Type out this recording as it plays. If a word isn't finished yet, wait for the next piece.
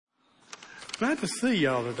Glad to see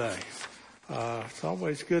y'all today. It's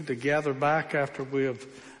always good to gather back after we have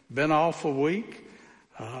been off a week.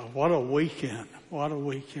 What a weekend. What a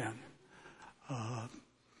weekend.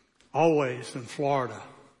 Always in Florida.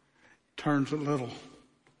 Turns a little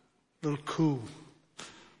cool.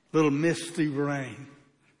 Little misty rain.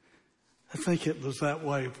 I think it was that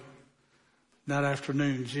way that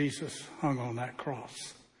afternoon Jesus hung on that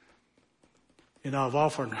cross. You know, I've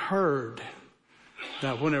often heard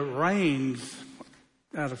that when it rains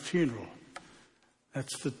at a funeral,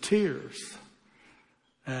 that's the tears.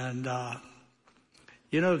 And,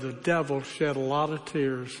 you know, the devil shed a lot of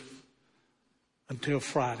tears until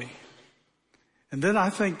Friday. And then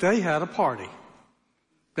I think they had a party.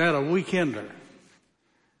 They had a weekender.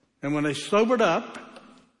 And when they sobered up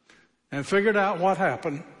and figured out what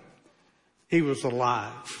happened, he was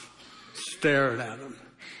alive, staring at them.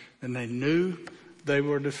 And they knew they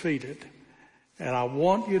were defeated. And I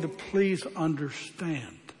want you to please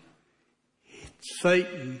understand,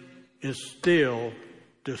 Satan is still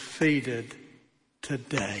defeated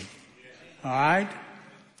today. All right?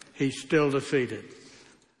 He's still defeated.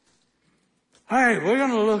 All right, we're going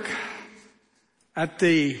to look at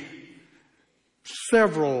the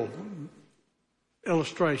several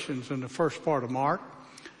illustrations in the first part of Mark,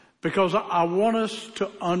 because I want us to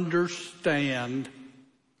understand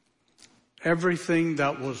everything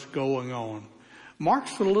that was going on.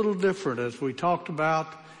 Mark's a little different, as we talked about,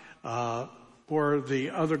 where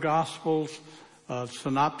the other Gospels,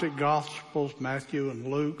 synoptic Gospels, Matthew and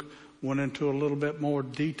Luke, went into a little bit more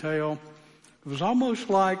detail. It was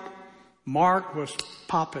almost like Mark was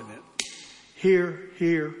popping it here,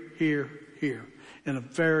 here, here, here, in a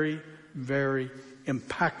very, very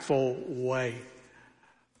impactful way.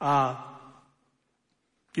 You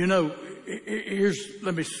know,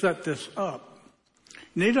 let me set this up.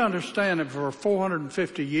 You need to understand that for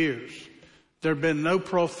 450 years, there had been no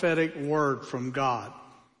prophetic word from God.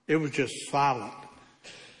 It was just silent.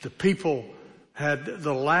 The people had,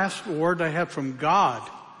 the last word they had from God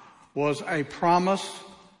was a promise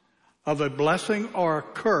of a blessing or a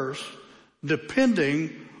curse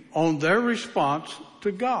depending on their response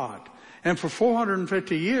to God. And for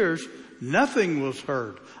 450 years, nothing was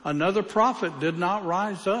heard. Another prophet did not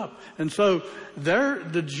rise up. And so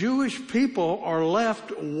the Jewish people are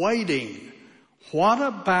left waiting. What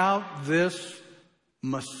about this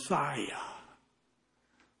Messiah?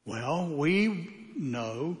 Well, we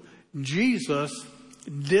know Jesus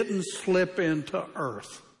didn't slip into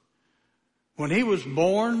earth. When he was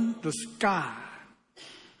born, the sky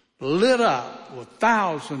lit up with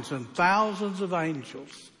thousands and thousands of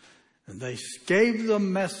angels. And they gave the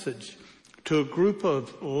message to a group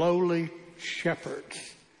of lowly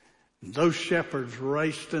shepherds. And those shepherds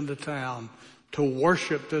raced into town to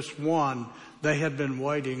worship this one they had been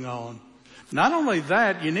waiting on. Not only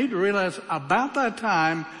that, you need to realize about that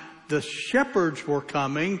time, the shepherds were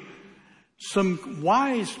coming. Some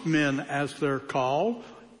wise men, as they're called,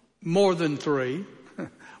 more than 3,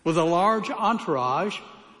 with a large entourage,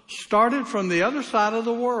 started from the other side of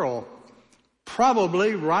the world.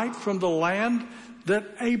 Probably right from the land that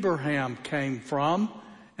Abraham came from.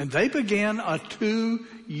 And they began a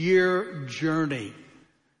 2-year journey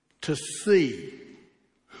to see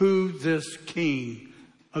who this King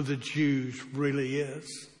of the Jews really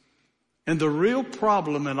is. And the real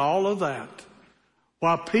problem in all of that,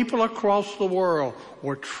 while people across the world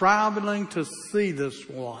were traveling to see this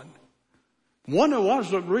one who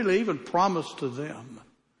wasn't really even promised to them,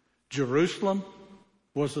 Jerusalem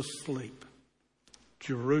was asleep.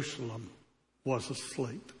 Jerusalem was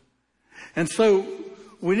asleep. And so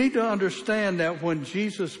we need to understand that when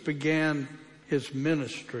Jesus began his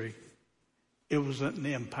ministry, it was an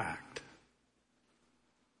impact.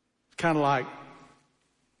 Kind of like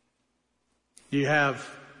you have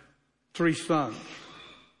 3 sons,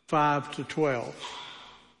 5 to 12.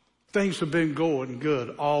 Things have been going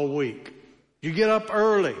good all week. You get up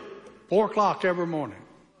early, 4 o'clock every morning.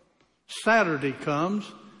 Saturday comes,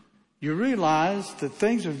 you realize that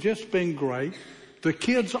things have just been great. The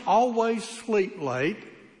kids always sleep late,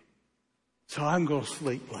 so I'm going to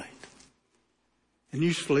sleep late. And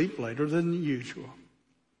you sleep later than usual.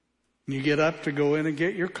 And you get up to go in and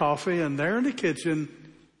get your coffee, and there in the kitchen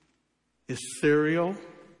is cereal,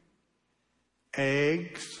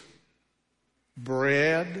 eggs,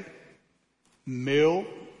 bread, milk,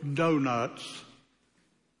 donuts,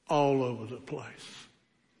 all over the place.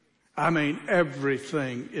 I mean,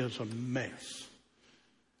 everything is a mess.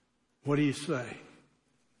 What do you say?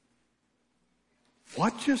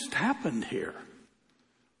 What just happened here?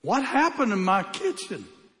 What happened in my kitchen?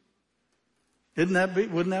 Wouldn't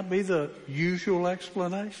that be the usual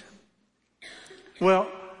explanation? Well,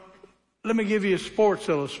 let me give you a sports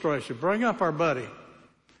illustration. Bring up our buddy.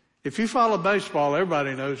 If you follow baseball,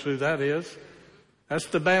 everybody knows who that is. That's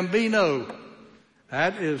the Bambino.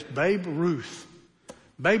 That is Babe Ruth.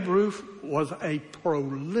 Babe Ruth was a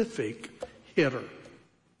prolific hitter.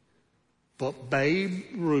 But Babe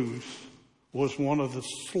Ruth was one of the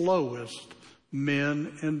slowest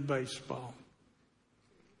men in baseball.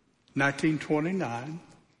 1929,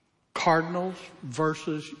 Cardinals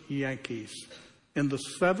versus Yankees in the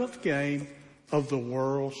 7th game of the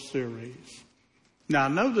World Series. Now, I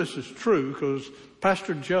know this is true because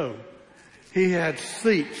Pastor Joe, he had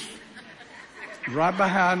seats right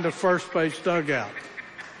behind the first base dugout.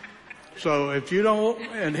 So if you don't,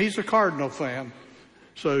 and he's a Cardinal fan,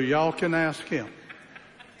 so y'all can ask him.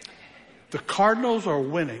 The Cardinals are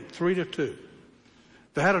winning 3-2.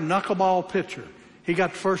 They had a knuckleball pitcher. He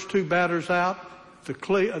got the first 2 batters out. The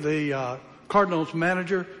Cardinals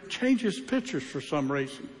manager changes pitchers for some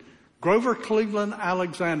reason. Grover Cleveland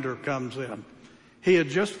Alexander comes in. He had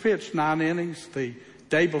just pitched 9 innings the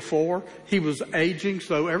day before. He was aging,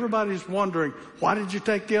 so everybody's wondering, why did you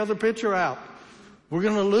take the other pitcher out? We're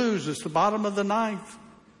going to lose. It's the bottom of the 9th.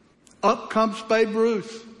 Up comes Babe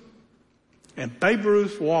Ruth. And Babe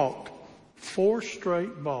Ruth walked 4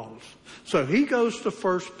 straight balls. So he goes to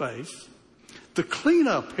first base. The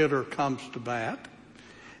cleanup hitter comes to bat.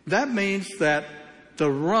 That means that the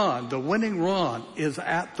winning run is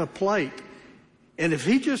at the plate. And if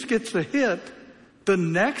he just gets a hit, the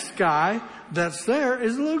next guy that's there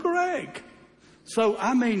is Lou Gregg. So,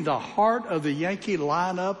 I mean, the heart of the Yankee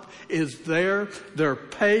lineup is there. They're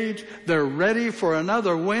paid. They're ready for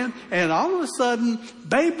another win. And all of a sudden,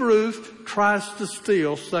 Babe Ruth tries to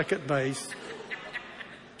steal second base.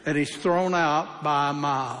 And he's thrown out by a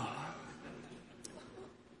mile.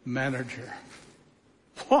 Manager,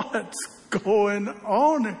 what's going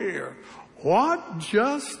on here? What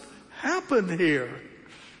just happened here?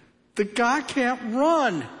 The guy can't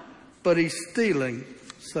run, but he's stealing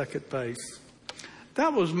second base.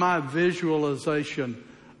 That was my visualization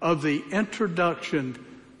of the introduction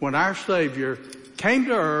when our Savior came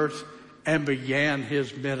to earth and began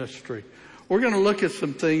his ministry. We're going to look at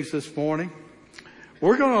some things this morning.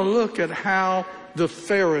 We're going to look at how the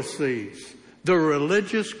Pharisees, the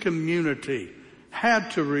religious community,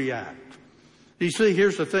 had to react. You see,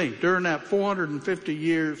 here's the thing. During that 450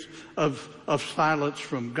 years of silence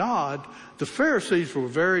from God, the Pharisees were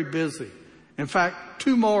very busy. In fact,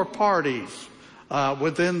 2 more parties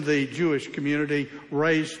within the Jewish community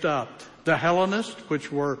raised up. The Hellenists,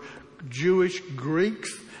 which were Jewish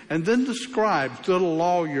Greeks, and then the scribes, the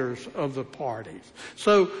lawyers of the parties.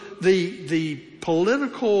 So the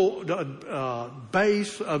political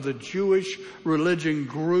base of the Jewish religion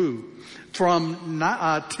grew from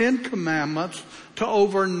 10 commandments to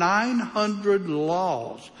over 900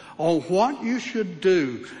 laws on what you should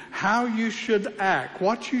do, how you should act,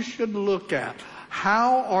 what you should look at.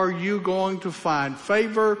 How are you going to find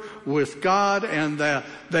favor with God? And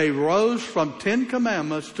they rose from 10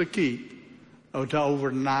 commandments to keep to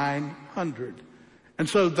over 900. And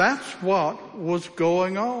so that's what was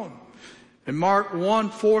going on. In Mark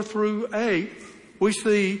 1:4-8, we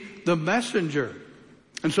see the messenger.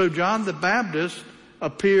 And so John the Baptist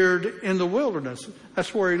appeared in the wilderness.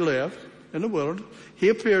 That's where he lived, in the wilderness. He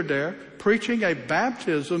appeared there preaching a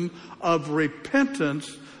baptism of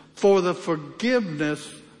repentance for the forgiveness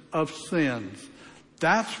of sins.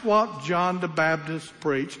 That's what John the Baptist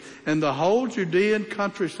preached. And the whole Judean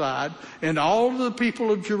countryside and all of the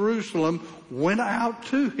people of Jerusalem went out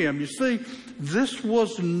to him. You see, this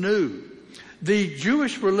was new. The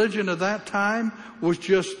Jewish religion of that time was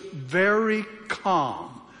just very calm.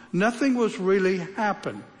 Nothing was really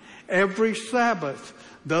happening. Every Sabbath,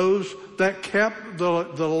 those that kept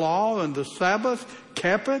the law and the Sabbath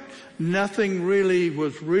kept it. Nothing really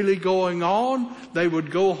was going on. They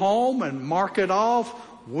would go home and mark it off.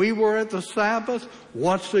 We were at the Sabbath.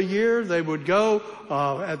 Once a year they would go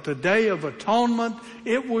at the Day of Atonement.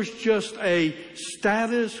 It was just a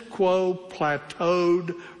status quo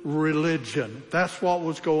plateaued religion. That's what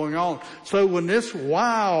was going on. So when this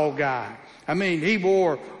wild guy, I mean, he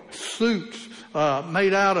wore suits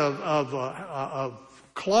made out of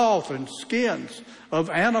cloth and skins of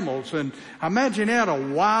animals. And I imagine he had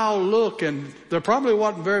a wild look, and there probably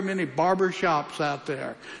wasn't very many barber shops out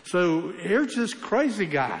there. So here's this crazy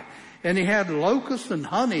guy, and he had locusts and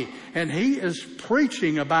honey, and he is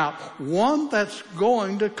preaching about one that's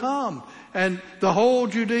going to come. And the whole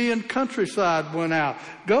Judean countryside went out.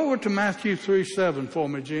 Go over to Matthew 3:7 for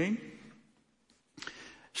me, Gene.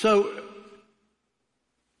 So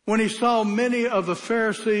when he saw many of the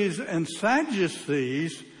Pharisees and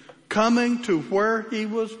Sadducees coming to where he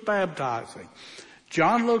was baptizing.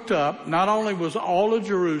 John looked up. Not only was all of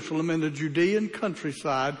Jerusalem and the Judean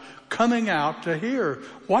countryside coming out to hear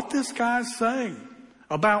what this guy's saying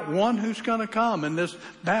about one who's going to come in this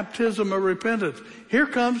baptism of repentance. Here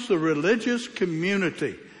comes the religious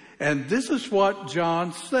community. And this is what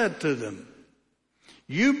John said to them.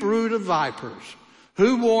 You brood of vipers,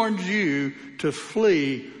 who warned you to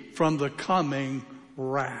flee from the coming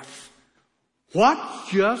wrath? What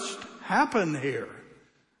just happened here?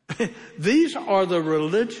 These are the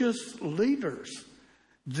religious leaders.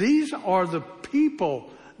 These are the people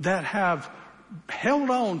that have held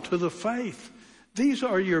on to the faith. These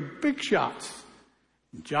are your big shots.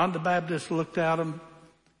 John the Baptist looked at them.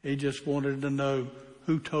 He just wanted to know,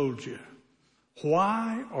 who told you?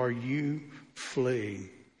 Why are you fleeing?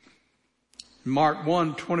 Mark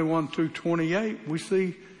 1, 21 through 28, we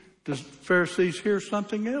see the Pharisees hear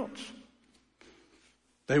something else.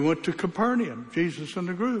 They went to Capernaum, Jesus and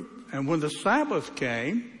the group. And when the Sabbath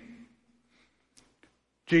came,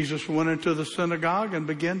 Jesus went into the synagogue and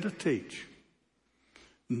began to teach.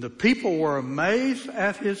 And the people were amazed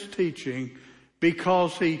at his teaching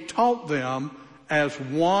because he taught them as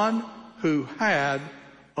one who had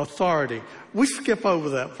authority. We skip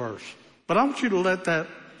over that verse, but I want you to let that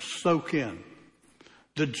soak in.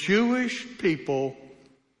 The Jewish people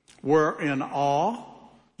were in awe.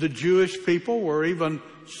 The Jewish people were even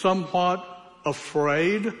somewhat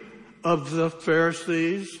afraid of the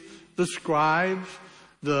Pharisees, the scribes,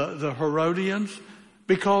 the Herodians,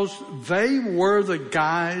 because they were the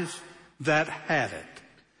guys that had it.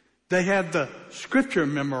 They had the scripture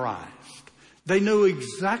memorized. They knew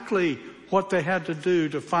exactly what they had to do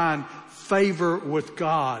to find favor with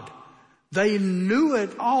God. They knew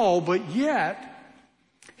it all, but yet,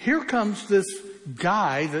 here comes this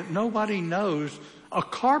guy that nobody knows, a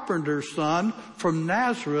carpenter's son from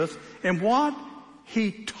Nazareth, and what?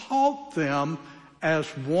 He taught them as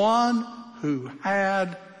one who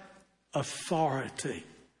had authority.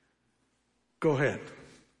 Go ahead.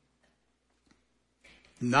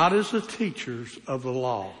 Not as the teachers of the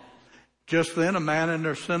law. Just then a man in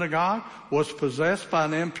their synagogue was possessed by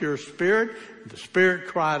an impure spirit. The spirit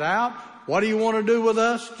cried out, what do you want to do with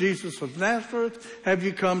us, Jesus of Nazareth? Have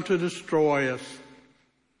you come to destroy us?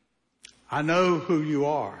 I know who you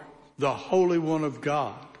are, the Holy One of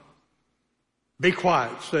God. Be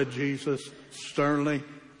quiet, said Jesus sternly.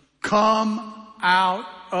 Come out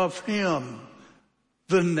of him.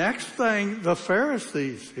 The next thing the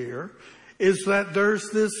Pharisees hear is that there's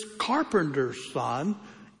this carpenter's son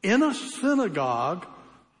in a synagogue.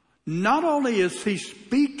 Not only is he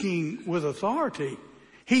speaking with authority,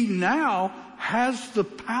 he now has the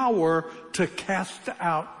power to cast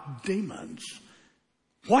out demons.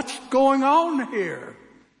 What's going on here?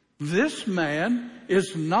 This man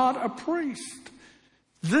is not a priest.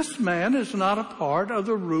 This man is not a part of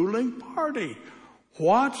the ruling party.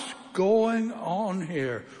 What's going on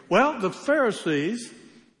here? Well, the Pharisees,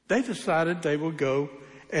 they decided they would go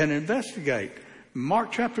and investigate.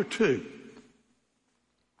 Mark chapter 2.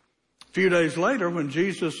 A few days later, when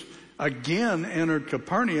Jesus again entered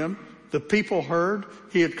Capernaum, the people heard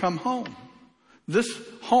he had come home. This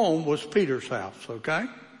home was Peter's house, okay?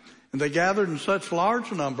 And they gathered in such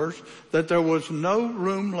large numbers that there was no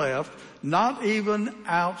room left, not even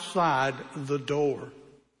outside the door.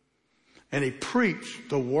 And he preached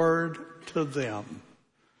the word to them.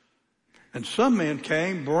 And some men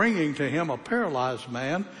came, bringing to him a paralyzed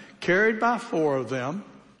man, carried by four of them.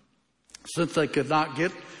 Since they could not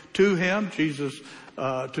get to him, Jesus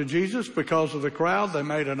because of the crowd, they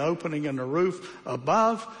made an opening in the roof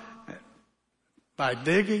above by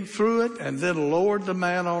digging through it, and then lowered the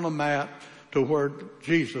man on a mat to where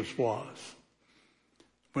Jesus was.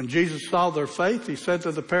 When Jesus saw their faith, he said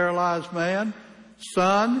to the paralyzed man,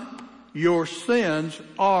 son, your sins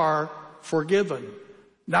are forgiven.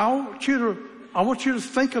 Now I want you to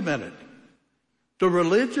think a minute. The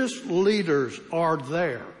religious leaders are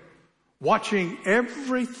there watching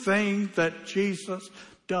everything that Jesus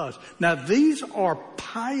does. Now these are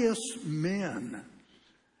pious men.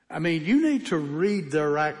 I mean, you need to read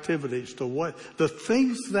their activities, the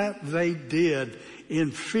things that they did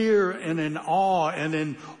in fear and in awe and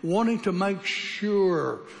in wanting to make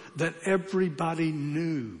sure that everybody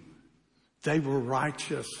knew they were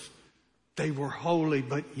righteous, they were holy,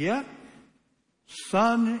 but yet,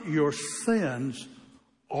 son, your sins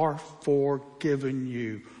are forgiven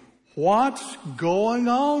you. What's going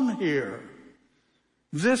on here?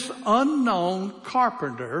 This unknown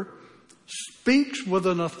carpenter speaks with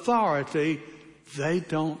an authority they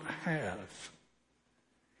don't have.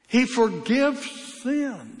 He forgives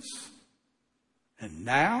sins. And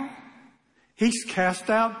now he's cast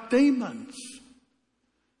out demons.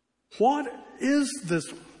 What is this?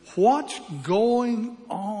 What's going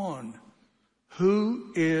on?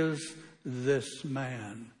 Who is this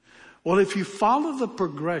man? Well, if you follow the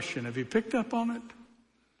progression, have you picked up on it?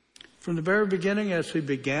 From the very beginning, as he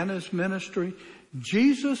began his ministry,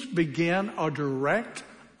 Jesus began a direct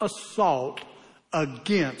assault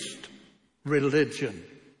against religion.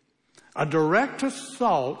 A direct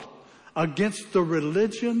assault against the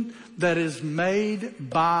religion that is made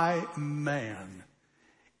by man.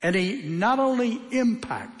 And he not only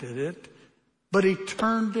impacted it, but he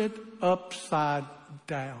turned it upside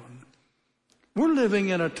down. We're living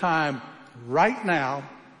in a time right now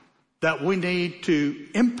that we need to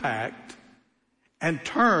impact and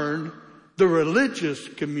turn the religious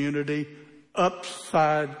community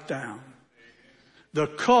upside down. The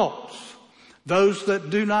cults, those that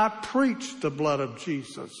do not preach the blood of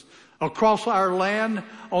Jesus. Across our land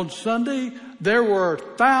on Sunday, there were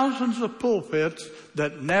thousands of pulpits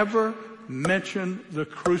that never mentioned the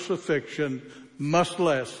crucifixion, much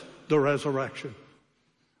less the resurrection.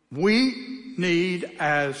 We need,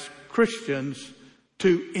 as Christians,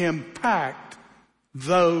 to impact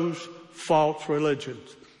those false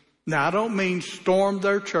religions. Now, I don't mean storm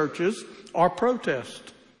their churches or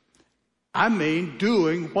protest. I mean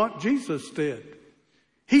doing what Jesus did.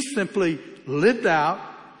 He simply lived out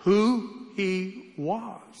who he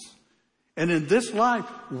was. And in this life,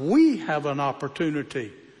 we have an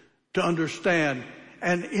opportunity to understand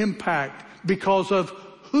and impact because of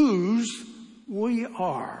whose we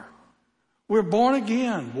are. We're born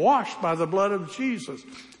again, washed by the blood of Jesus,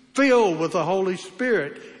 filled with the Holy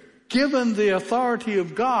Spirit, given the authority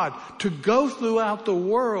of God to go throughout the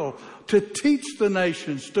world, to teach the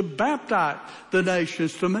nations, to baptize the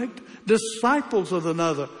nations, to make disciples of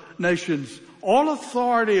the nations. All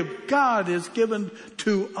authority of God is given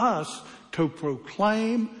to us to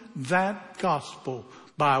proclaim that gospel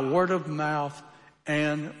by word of mouth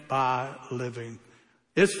and by living.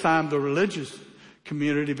 It's time the religious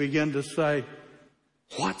community began to say,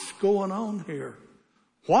 what's going on here?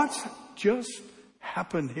 What's just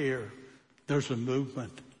happened here? There's a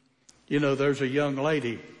movement. You know, there's a young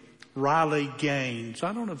lady, Riley Gaines.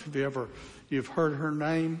 I don't know if you've heard her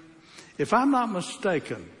name. If I'm not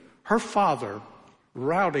mistaken, her father,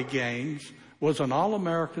 Rowdy Gaines, was an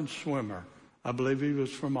All-American swimmer. I believe he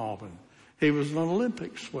was from Auburn. He was an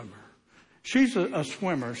Olympic swimmer. She's a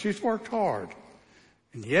swimmer. She's worked hard.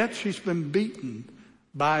 And yet she's been beaten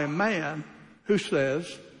by a man who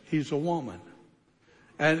says he's a woman.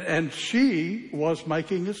 And she was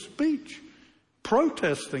making a speech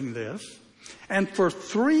protesting this. And for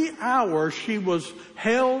 3 hours she was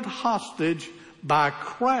held hostage by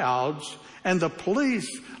crowds, and the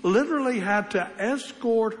police literally had to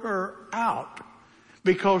escort her out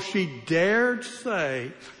because she dared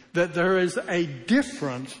say that there is a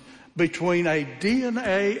difference between a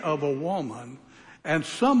DNA of a woman and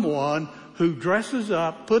someone who dresses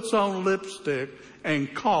up, puts on lipstick,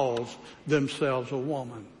 and calls themselves a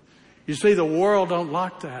woman. You see, the world don't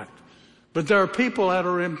like that. But there are people that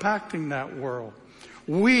are impacting that world.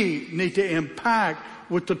 We need to impact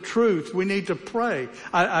with the truth. We need to pray.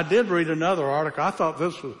 I did read another article. I thought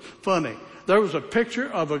this was funny. There was a picture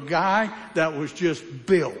of a guy that was just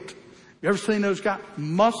built. You ever seen those guys?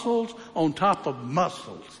 Muscles on top of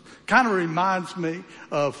muscles. Kind of reminds me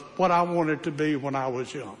of what I wanted to be when I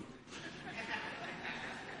was young.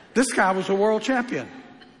 This guy was a world champion.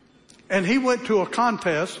 And he went to a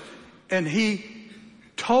contest and he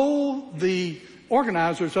told the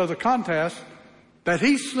organizers of the contest that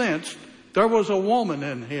he sensed there was a woman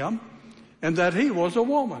in him and that he was a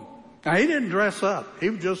woman. Now, he didn't dress up. He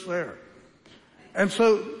was just there. And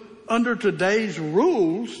so under today's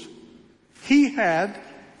rules, he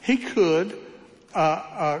could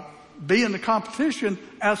be in the competition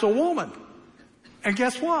as a woman. And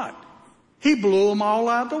guess what? He blew them all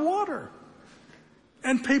out of the water.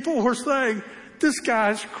 And people were saying, this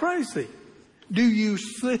guy's crazy. Do you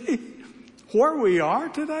see where we are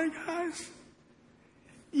today, guys?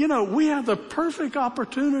 You know, we have the perfect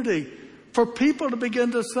opportunity for people to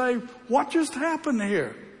begin to say, what just happened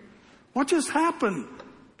here? What just happened?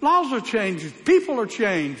 Laws are changing. People are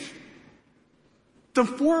changed. The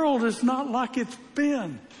world is not like it's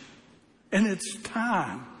been. And it's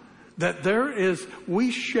time that we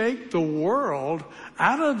shake the world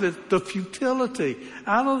out of the futility,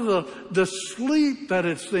 out of the sleep that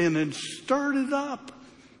it's in, and stir it up.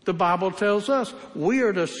 The Bible tells us we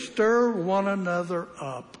are to stir one another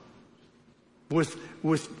up with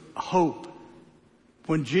hope.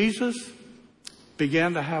 When Jesus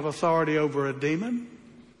began to have authority over a demon,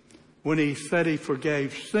 when he said he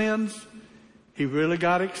forgave sins, he really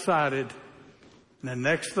got excited. And the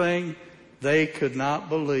next thing, they could not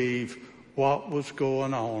believe what was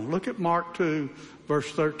going on. Look at Mark 2, verse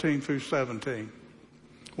 13 through 17.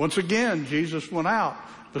 Once again, Jesus went out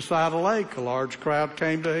beside a lake. A large crowd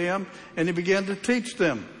came to him, and he began to teach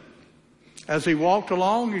them. As he walked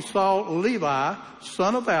along, he saw Levi,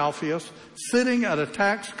 son of Alphaeus, sitting at a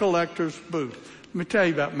tax collector's booth. Let me tell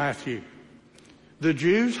you about Matthew. The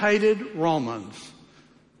Jews hated Romans.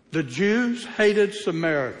 The Jews hated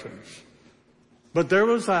Samaritans. But there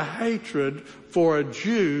was a hatred for a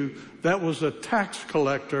Jew that was a tax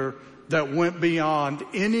collector that went beyond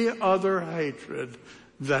any other hatred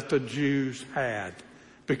that the Jews had.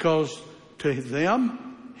 Because to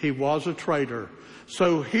them, he was a traitor.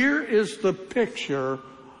 So here is the picture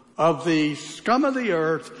of the scum of the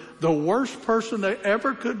earth, the worst person they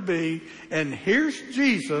ever could be. And here's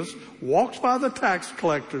Jesus, walks by the tax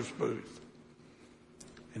collector's booth.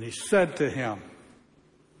 And he said to him,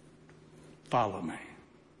 follow me.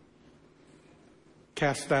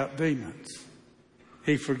 Cast out demons.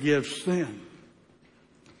 He forgives sin.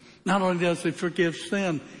 Not only does he forgive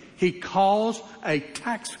sin, he calls a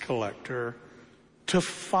tax collector to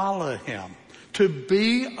follow him, to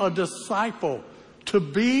be a disciple, to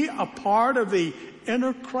be a part of the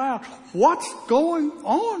inner crowd. What's going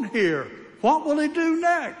on here? What will he do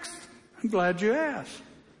next? I'm glad you asked.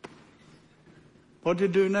 What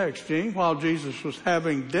did he do next, Gene? While Jesus was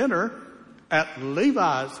having dinner at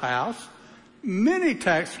Levi's house, many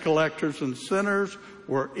tax collectors and sinners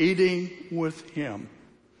were eating with him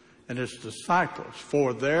and his disciples,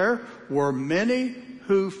 for there were many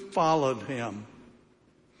who followed him.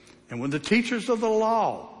 And when the teachers of the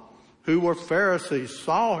law, who were Pharisees,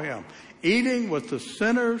 saw him eating with the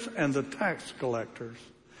sinners and the tax collectors,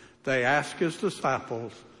 they asked his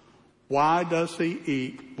disciples, why does he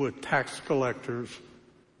eat with tax collectors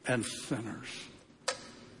and sinners?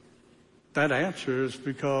 That answer is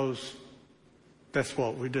because that's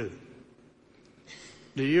what we do.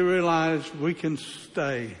 Do you realize we can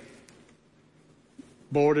stay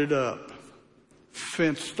boarded up,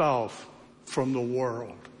 fenced off from the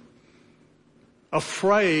world,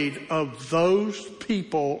 afraid of those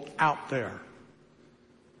people out there,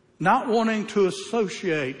 not wanting to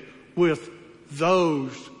associate with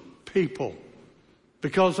those people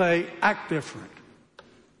because they act different.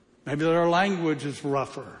 Maybe their language is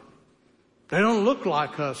rougher. They don't look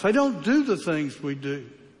like us. They don't do the things we do.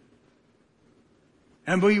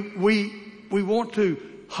 And we want to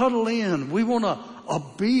huddle in. We want to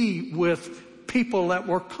be with people that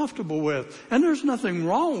we're comfortable with. And there's nothing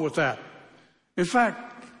wrong with that. In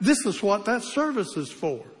fact, this is what that service is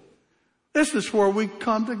for. This is where we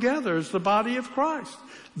come together as the body of Christ.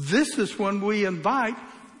 This is when we invite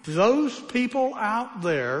those people out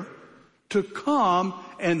there to come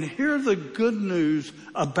and hear the good news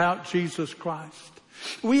about Jesus Christ.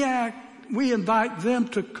 We invite them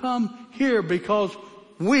to come here because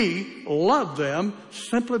we love them,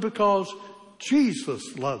 simply because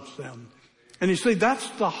Jesus loves them. And you see, that's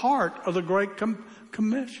the heart of the Great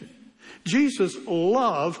Commission. Jesus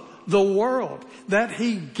loved the world, that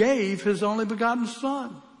he gave his only begotten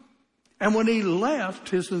Son. And when he left,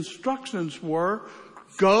 his instructions were,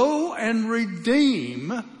 go and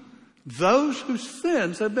redeem those whose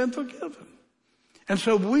sins have been forgiven. And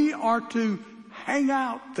so we are to hang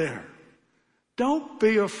out there. Don't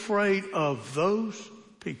be afraid of those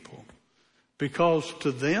people, because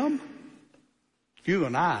to them, you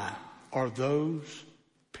and I are those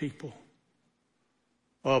people.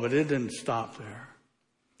 Oh, but it didn't stop there.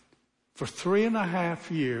 For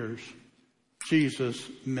 3.5 years, Jesus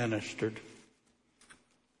ministered.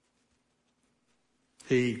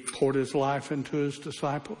 He poured his life into his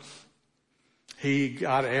disciples. He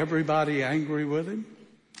got everybody angry with him.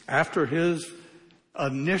 After his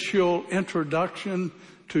initial introduction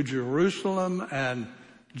to Jerusalem and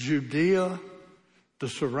Judea, the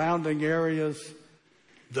surrounding areas,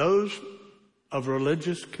 those of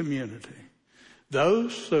religious community,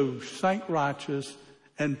 those so saint-righteous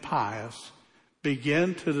and pious,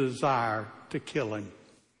 began to desire to kill him.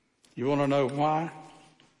 You want to know why?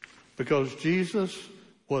 Because Jesus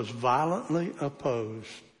was violently opposed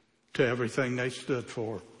to everything they stood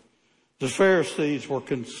for. The Pharisees were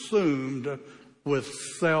consumed with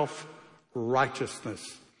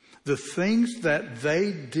self-righteousness. The things that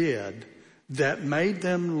they did that made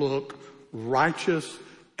them look righteous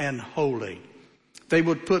and holy. They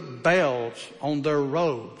would put bells on their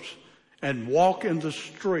robes and walk in the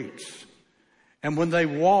streets. And when they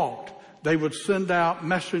walked, they would send out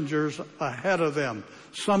messengers ahead of them,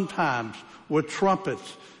 sometimes with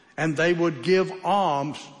trumpets. and they would give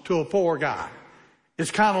alms to a poor guy.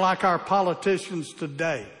 It's kind of like our politicians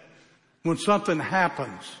today. When something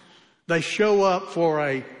happens, they show up for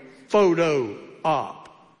a photo op,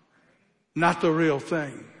 not the real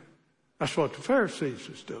thing. That's what the Pharisees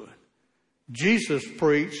was doing. Jesus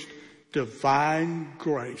preached divine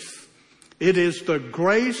grace. It is the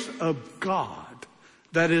grace of God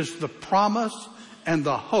that is the promise and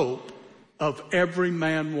the hope of every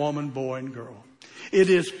man, woman, boy, and girl. It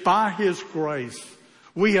is by His grace.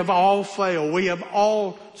 We have all failed. We have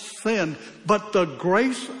all sinned. But the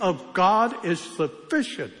grace of God is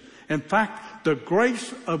sufficient. In fact, the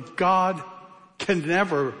grace of God can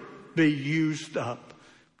never be used up.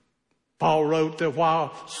 Paul wrote that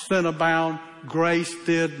while sin abound, grace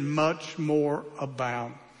did much more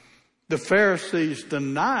abound. The Pharisees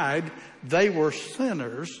denied they were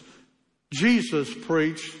sinners. Jesus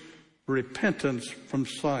preached repentance from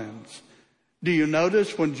sins. Do you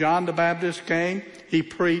notice when John the Baptist came, he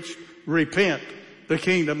preached, repent, the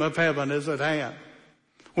kingdom of heaven is at hand.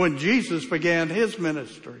 When Jesus began his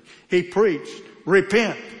ministry, he preached,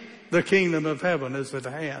 repent, the kingdom of heaven is at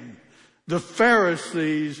hand. The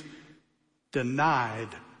Pharisees denied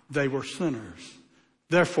they were sinners.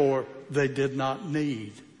 Therefore, they did not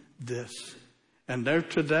need this. And there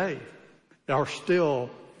today are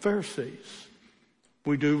still Pharisees.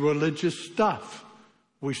 We do religious stuff.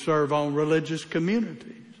 We serve on religious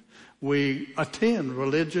communities. We attend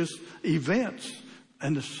religious events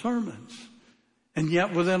and the sermons. And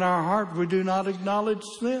yet within our heart, we do not acknowledge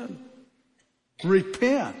sin.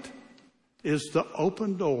 Repent is the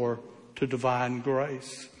open door to divine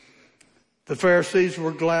grace. The Pharisees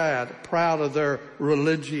were glad, proud of their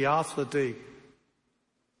religiosity.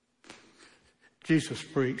 Jesus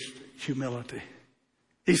preached humility.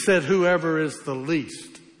 He said, whoever is the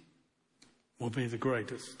least will be the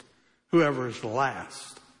greatest. Whoever is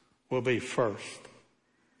last will be first.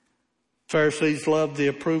 Pharisees loved the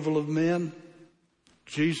approval of men.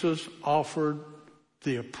 Jesus offered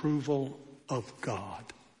the approval of God.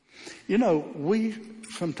 You know, we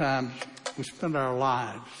sometimes spend our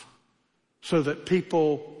lives so that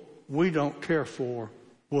people we don't care for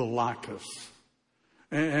will like us.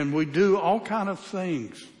 And we do all kind of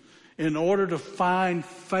things in order to find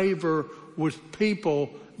favor with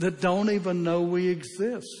people that don't even know we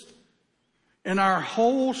exist. And our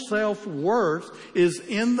whole self-worth is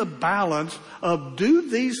in the balance of, do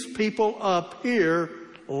these people up here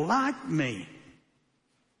like me?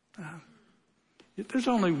 There's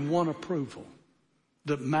only one approval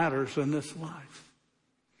that matters in this life.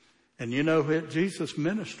 And you know, Jesus'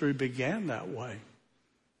 ministry began that way.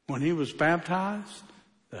 When he was baptized,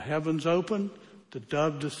 the heavens opened, the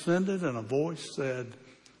dove descended, and a voice said,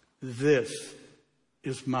 "This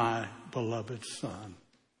is my beloved Son."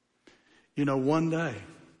 You know, one day,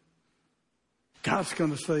 God's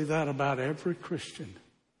going to say that about every Christian.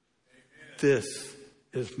 Amen. This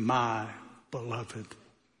is my beloved.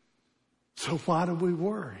 So why do we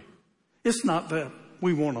worry? It's not that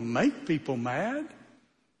we want to make people mad,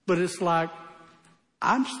 but it's like,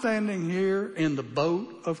 I'm standing here in the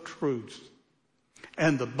boat of truth,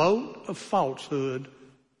 and the boat of falsehood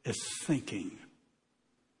is sinking.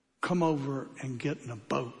 Come over and get in a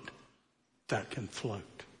boat that can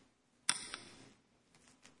float.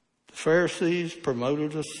 The Pharisees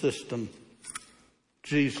promoted a system.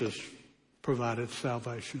 Jesus provided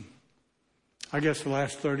salvation. I guess the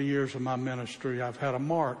last 30 years of my ministry, I've had a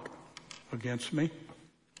mark against me.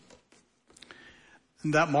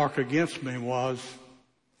 And that mark against me was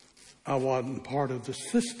I wasn't part of the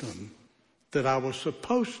system that I was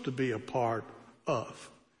supposed to be a part of.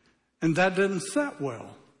 And that didn't set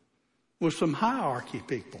well with some hierarchy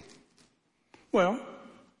people. Well,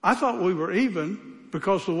 I thought we were even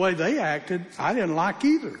because the way they acted, I didn't like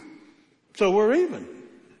either. So we're even.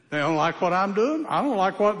 They don't like what I'm doing. I don't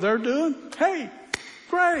like what they're doing. Hey,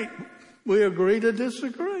 great. We agree to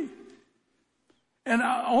disagree. And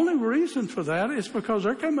the only reason for that is because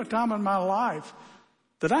there came a time in my life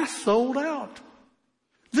that I sold out.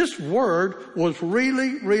 This word was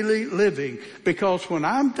really, really living, because when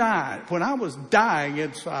I was dying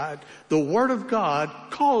inside, the word of God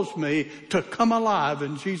caused me to come alive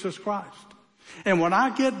in Jesus Christ. And when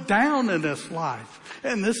I get down in this life,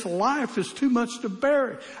 and this life is too much to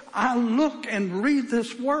bear, I look and read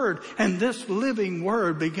this word, and this living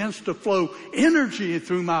word begins to flow energy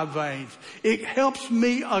through my veins. It helps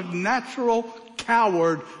me, a natural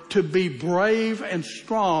coward, to be brave and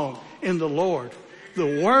strong in the Lord.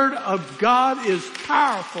 The word of God is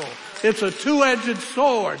powerful. It's a two-edged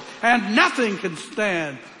sword, and nothing can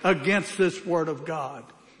stand against this word of God.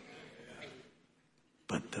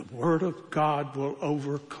 But the Word of God will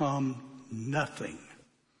overcome nothing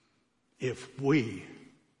if we,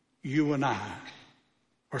 you and I,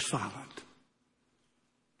 are silent.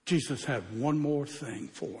 Jesus had one more thing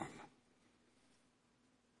for him.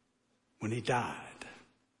 When he died,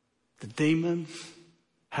 the demons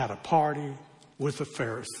had a party with the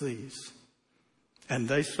Pharisees, and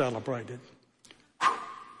they celebrated. Whew,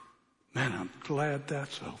 man, I'm glad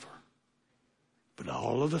that's over. But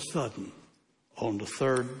all of a sudden, on the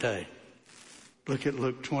third day, look at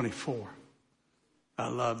Luke 24. I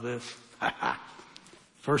love this.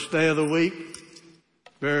 First day of the week,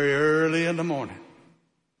 very early in the morning,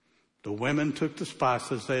 the women took the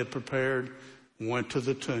spices they had prepared and went to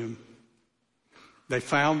the tomb. They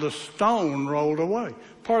found the stone rolled away.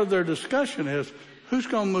 Part of their discussion is, who's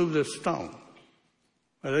going to move this stone?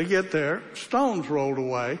 Well, they get there, stone's rolled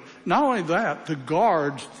away. Not only that, the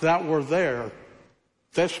guards that were there,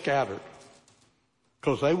 they scattered.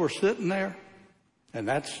 Because they were sitting there, and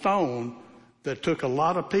that stone that took a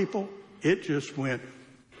lot of people, it just went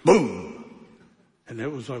boom, and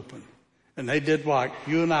it was open. And they did what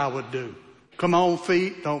you and I would do. Come on,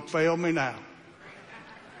 feet, don't fail me now.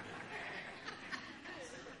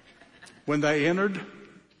 When they entered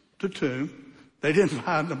the tomb, they didn't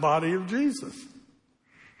find the body of Jesus.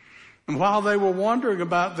 And while they were wondering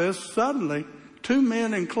about this, suddenly 2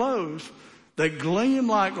 men in clothes that gleamed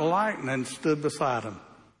like lightning stood beside him.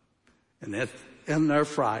 And in their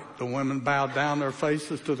fright, the women bowed down their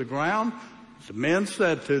faces to the ground. The men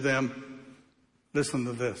said to them, listen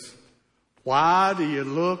to this. Why do you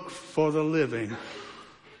look for the living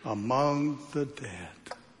among the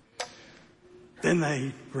dead? Then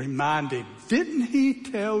they reminded, didn't he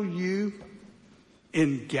tell you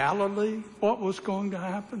in Galilee what was going to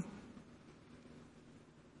happen?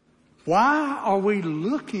 Why are we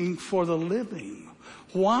looking for the living?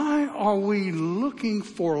 Why are we looking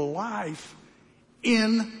for life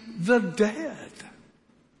in the dead?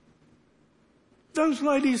 Those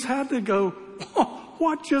ladies had to go,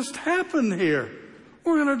 what just happened here?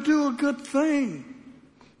 We're going to do a good thing.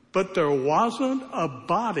 But there wasn't a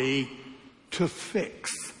body to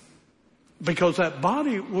fix because that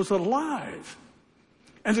body was alive.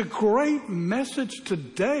 And the great message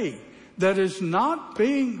today that is not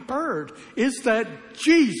being heard is that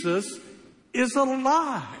Jesus is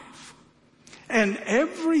alive. And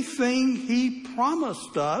everything he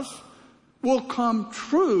promised us will come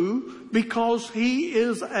true because he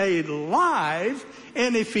is alive.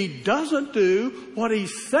 And if he doesn't do what he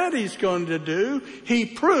said he's going to do, he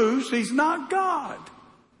proves he's not God.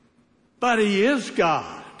 But he is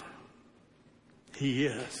God. He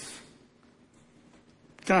is.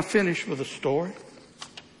 Can I finish with a story?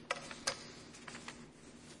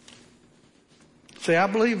 See, I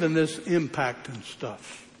believe in this impacting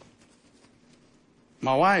stuff.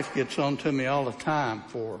 My wife gets on to me all the time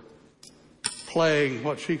for playing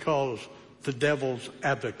what she calls the devil's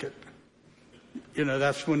advocate. You know,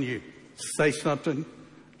 that's when you say something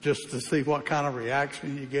just to see what kind of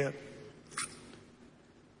reaction you get.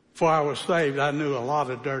 Before I was saved, I knew a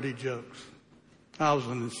lot of dirty jokes. I was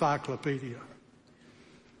an encyclopedia.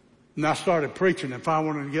 And I started preaching. If I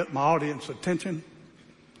wanted to get my audience attention,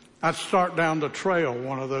 I'd start down the trail,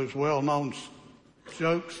 one of those well-known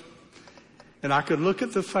jokes, and I could look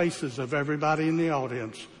at the faces of everybody in the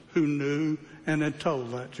audience who knew and had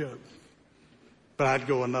told that joke. But I'd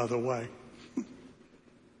go another way.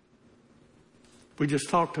 We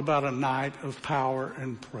just talked about a night of power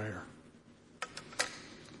and prayer.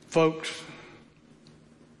 Folks,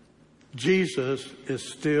 Jesus is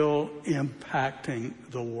still impacting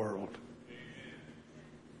the world.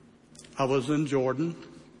 I was in Jordan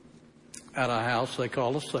at a house they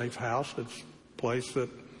call a safe house. It's a place that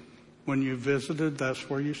when you visited, that's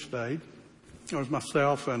where you stayed. It was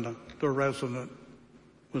myself and the resident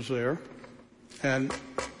was there, and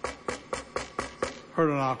heard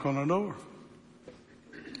a knock on the door.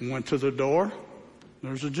 Went to the door.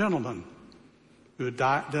 There's a gentleman who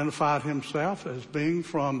identified himself as being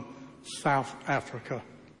from South Africa,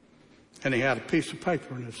 and he had a piece of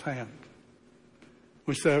paper in his hand.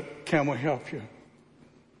 We said, "Can we help you?"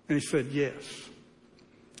 And he said, "Yes.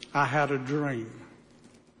 I had a dream.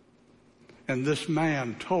 And this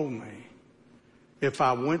man told me if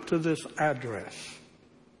I went to this address,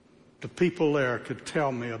 the people there could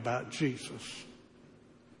tell me about Jesus."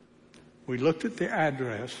 We looked at the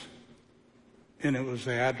address, and it was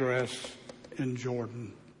the address in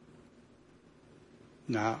Jordan.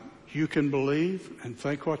 Now, you can believe and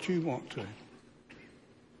think what you want to.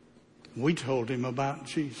 We told him about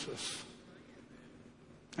Jesus.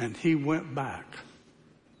 And he went back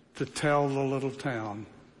to tell the little town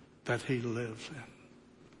that he lives in.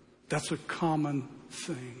 That's a common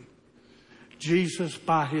thing. Jesus,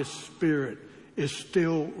 by his Spirit, is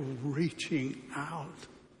still reaching out.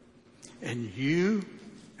 And you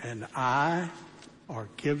and I are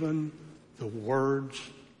given the words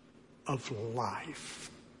of life.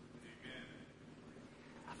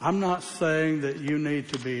 I'm not saying that you need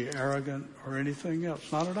to be arrogant or anything else.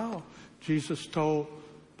 Not at all. Jesus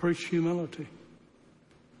preach humility.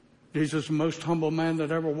 Jesus is the most humble man that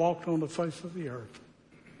ever walked on the face of the earth.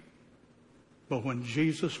 But when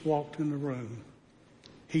Jesus walked in the room,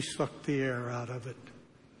 he sucked the air out of it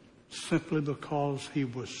simply because he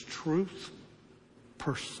was truth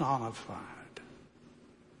personified.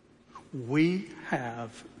 We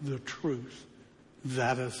have the truth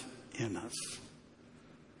that is in us.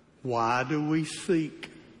 Why do we seek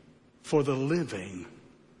for the living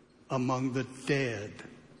among the dead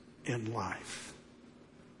in life?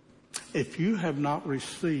 If you have not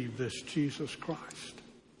received this Jesus Christ,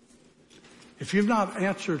 if you've not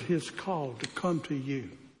answered his call to come to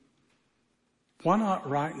you, why not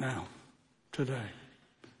right now, today?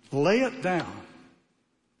 Lay it down,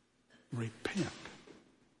 repent,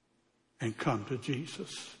 and come to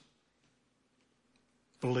Jesus.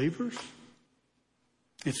 Believers,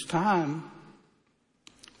 it's time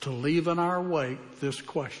to leave in our wake this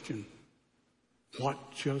question: what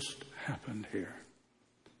just happened here?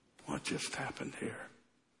 What just happened here?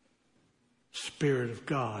 Spirit of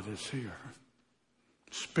God is here.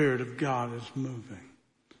 Spirit of God is moving.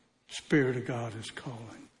 Spirit of God is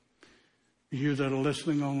calling. You that are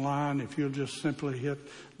listening online, if you'll just simply hit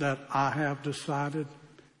that I have decided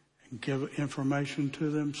and give information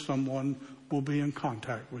to them, someone will be in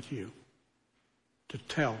contact with you to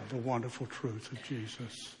tell the wonderful truth of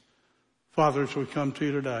Jesus. Father, as we come to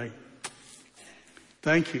you today,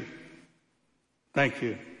 thank you. Thank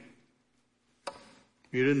you.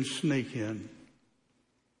 You didn't sneak in.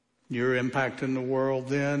 You're impacting the world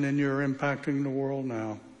then, and you're impacting the world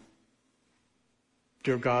now.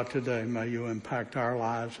 Dear God, today, may you impact our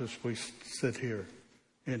lives as we sit here.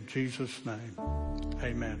 In Jesus' name,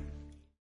 amen.